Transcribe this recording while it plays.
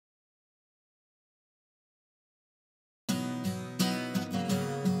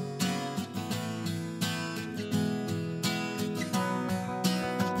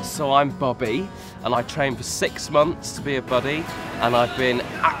So I'm Bobby, and I trained for 6 months to be a buddy, and I've been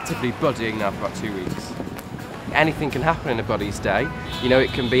actively buddying now for about 2 weeks. Anything can happen in a buddy's day. You know,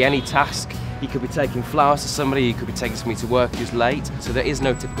 it can be any task. You could be taking flowers to somebody, you could be taking somebody to work who's late, so there is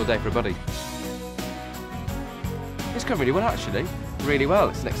no typical day for a buddy. It's going really well actually, really well.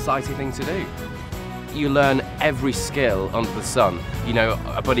 It's an exciting thing to do. You learn every skill under the sun. You know,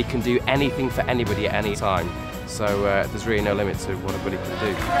 a buddy can do anything for anybody at any time, so there's really no limit to what a buddy can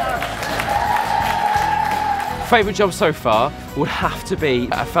do. Favourite job so far would have to be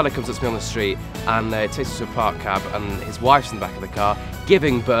a fella comes up to me on the street and takes us to a park cab, and his wife's in the back of the car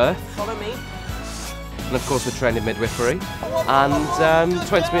giving birth. Follow me. And of course we're trained in midwifery, and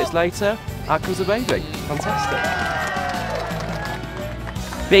 20 minutes later out comes a baby. Fantastic.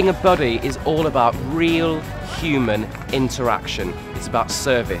 Being a buddy is all about real human interaction. It's about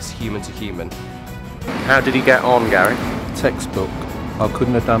service, human to human. How did he get on, Gary? Textbook. I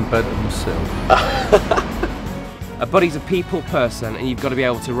couldn't have done better myself. A buddy's a people person, and you've got to be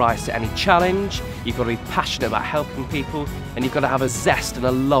able to rise to any challenge, you've got to be passionate about helping people, and you've got to have a zest and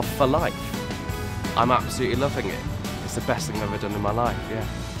a love for life. I'm absolutely loving it. It's the best thing I've ever done in my life, yeah.